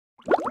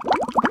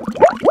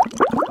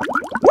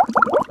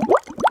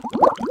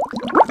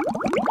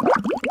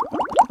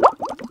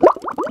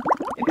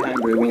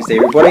Happy Wednesday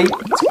everybody.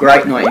 It's a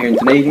great night here in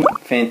Dunedin,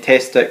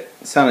 fantastic,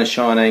 sun is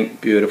shining,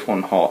 beautiful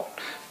and hot.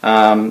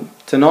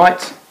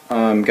 Tonight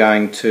I'm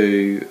going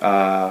to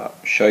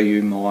show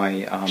you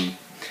my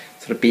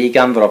sort of beer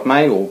gun that I've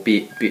made, or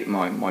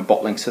my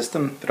bottling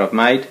system that I've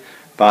made.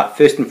 But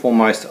first and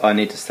foremost, I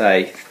need to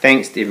say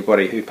thanks to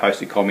everybody who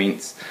posted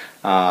comments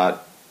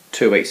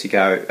 2 weeks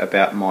ago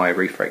about my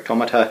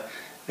refractometer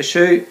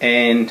issue,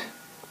 and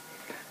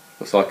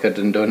looks like I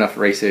didn't do enough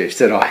research,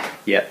 did I?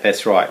 Yeah,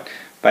 that's right.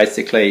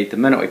 Basically, the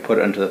minute we put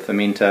it into the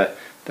fermenter,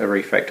 the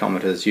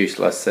refractometer is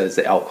useless as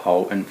the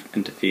alcohol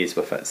interferes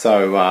with it.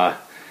 So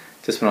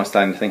just when I was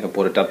starting to think I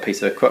bought a dud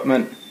piece of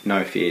equipment,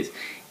 no fears.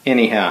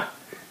 Anyhow,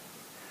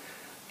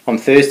 on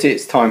Thursday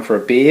it's time for a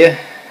beer.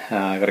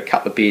 I've got a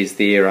couple of beers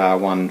there,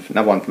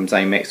 another one from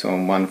Zane Maxwell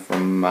and one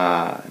from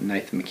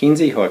Nathan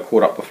McKenzie, who I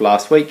caught up with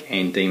last week,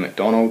 and Dean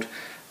McDonald.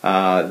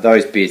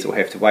 Those beers will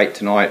have to wait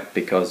tonight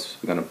because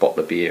we're going to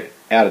bottle the beer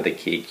out of the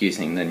keg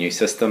using the new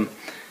system,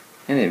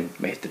 and then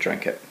we have to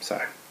drink it.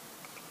 So,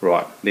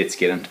 right, let's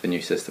get into the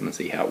new system and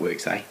see how it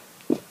works, eh?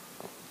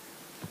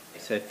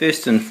 So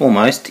first and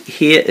foremost,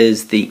 here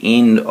is the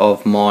end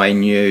of my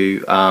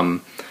new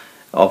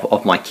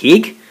of my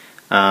keg,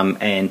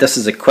 and this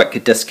is a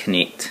quick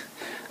disconnect.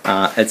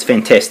 It's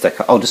fantastic.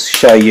 I'll just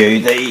show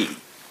you the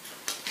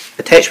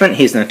attachment.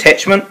 Here's an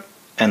attachment,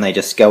 and they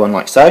just go in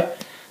like so.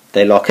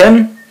 They lock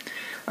in,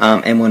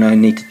 and when I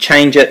need to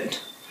change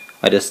it,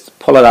 I just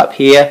pull it up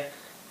here,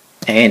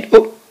 and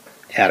whoop,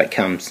 out it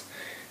comes.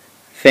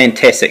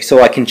 Fantastic.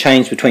 So I can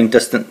change between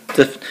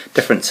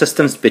different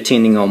systems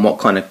depending on what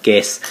kind of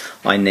gas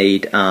I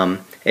need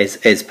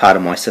as part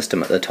of my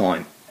system at the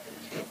time.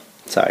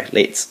 So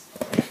let's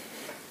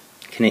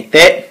connect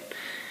that,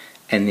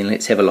 and then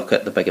let's have a look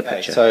at the bigger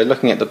picture. So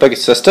looking at the bigger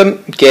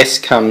system, gas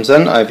comes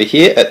in over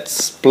here. It's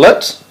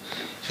split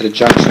at a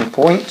junction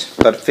point,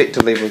 but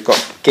effectively we've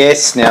got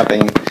gas now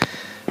being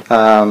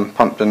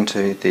pumped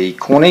into the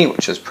corny,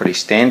 which is pretty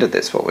standard.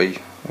 That's what we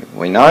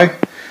know.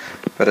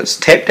 But it's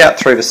tapped out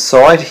through the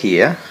side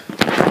here,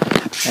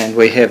 and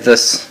we have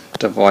this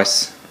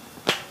device.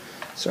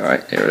 Sorry,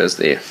 there it is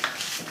there.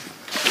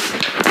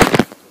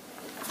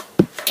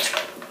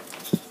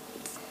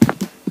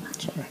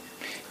 Sorry.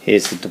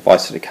 Here's the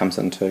device that it comes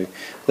into.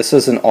 This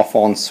is an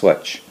off-on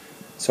switch,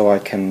 so I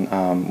can,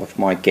 with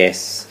my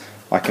gas,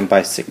 I can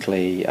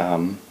basically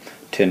turn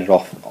it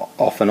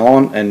off and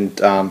on. And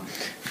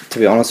to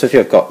be honest with you,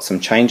 I've got some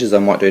changes I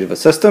might do to the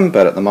system,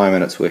 but at the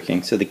moment it's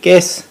working. So the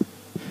gas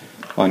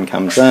one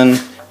comes in,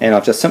 and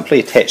I've just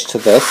simply attached to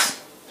this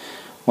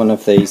one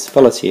of these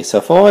fillers here. So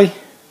if I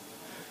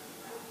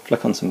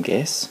flick on some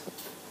gas,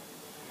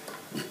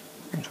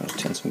 I'm trying to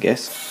turn some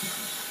gas,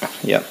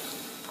 yep,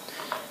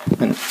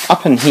 and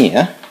up in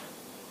here,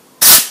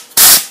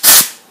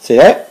 see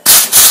that?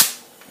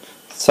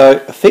 So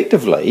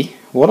effectively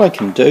what I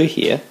can do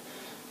here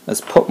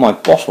is put my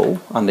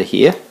bottle under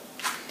here.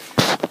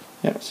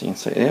 Yep, so you can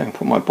see there, I can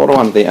put my bottle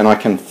under there and I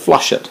can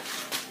flush it.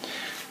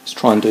 Let's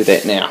try and do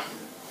that now.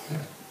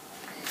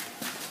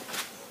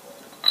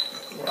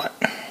 Right.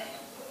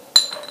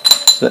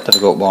 It's a bit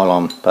difficult while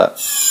I'm, but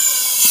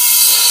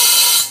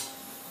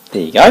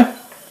there you go.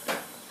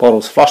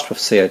 Bottle's flushed with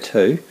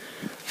CO2,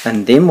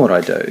 and then what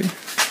I do,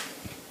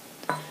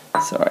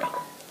 sorry,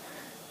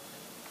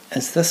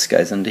 is this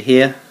goes into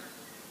here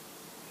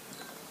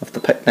with the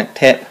picnic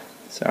tap.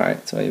 Sorry,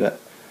 it's a wee bit,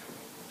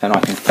 and I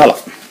can fill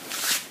it.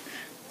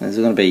 There's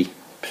going to be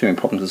some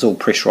problems. It's all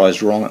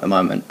pressurised wrong at the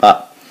moment,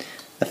 but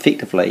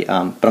effectively, but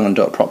I'm going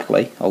to do it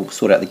properly. I'll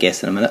sort out the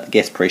gas in a minute, the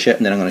gas pressure,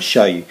 and then I'm going to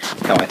show you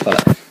how I fill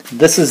it.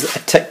 This is a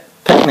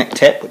picnic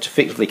tap, which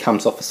effectively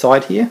comes off the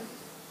side here.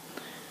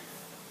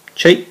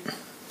 Cheap.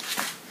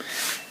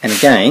 And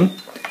again,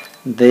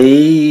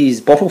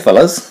 these bottle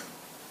fillers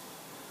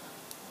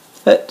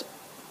fit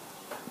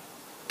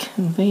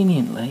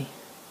conveniently,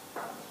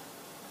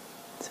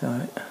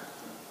 so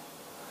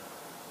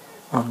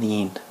on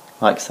the end,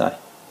 like so.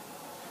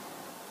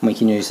 We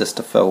can use this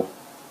to fill.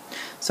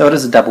 So it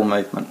is a double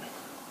movement.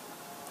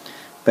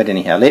 But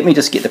anyhow, let me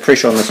just get the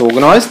pressure on this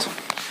organised.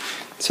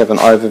 Let's have an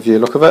overview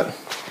look of it.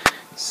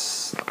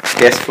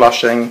 Gas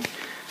flushing,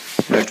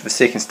 move to the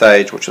second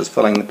stage, which is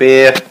filling the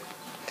beer,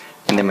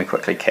 and then we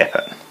quickly cap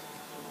it.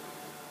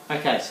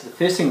 Okay, so the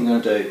first thing I'm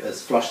going to do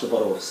is flush the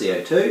bottle with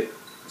CO2.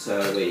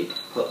 So we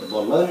put the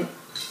bottle in.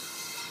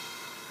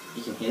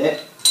 You can hear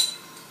that.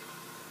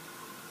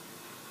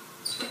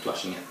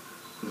 Flushing it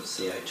with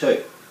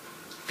CO2.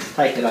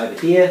 Take it over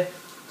here.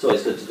 It's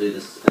always good to do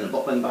this in a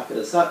bottling bucket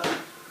as such.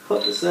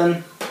 Put this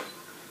in,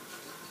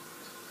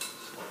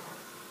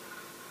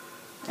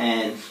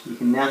 and you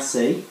can now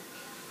see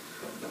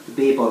the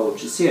beer bottle,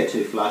 which is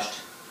CO2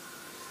 flushed,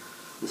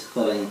 is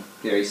filling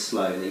very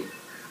slowly.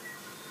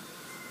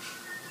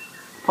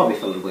 Probably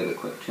fill it a wee bit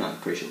quick, turn up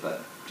the pressure,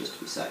 but just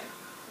to be safe.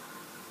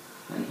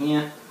 In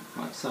here,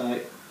 like so.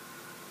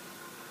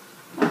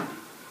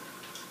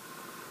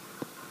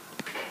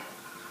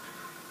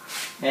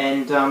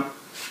 And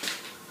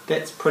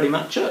that's pretty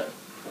much it.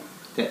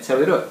 That's how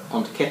we do it.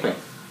 On to capping.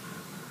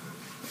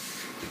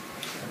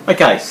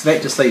 Okay, so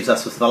that just leaves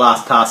us with the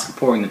last task of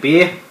pouring the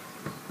beer.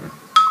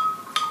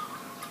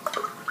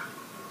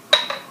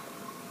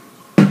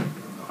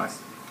 Nice.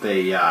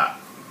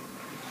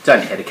 It's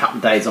only had a couple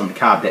of days on the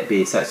carb, that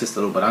beer, so it's just a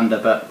little bit under,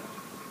 but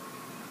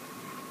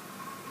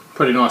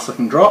pretty nice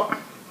looking drop.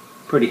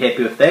 Pretty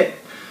happy with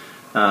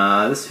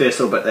that. This first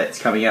little bit that's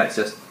coming out, it's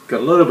just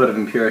got a little bit of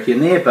impurity in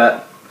there,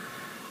 but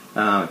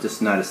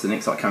just notice the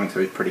next lot coming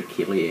through is pretty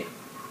clear.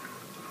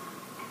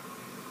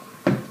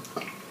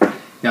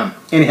 Now,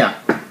 anyhow,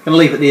 I'm going to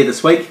leave it there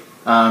this week.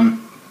 I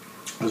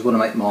just want to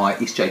make my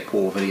SJ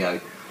pour video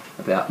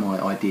about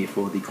my idea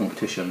for the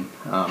competition.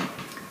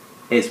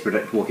 As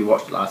predictable, if you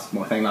watched my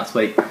thing last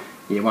week,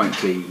 it won't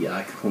be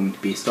conforming to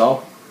beer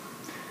style,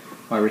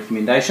 my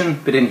recommendation.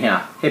 But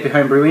anyhow, happy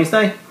Homebrew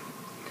Wednesday.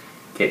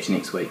 Catch you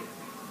next week.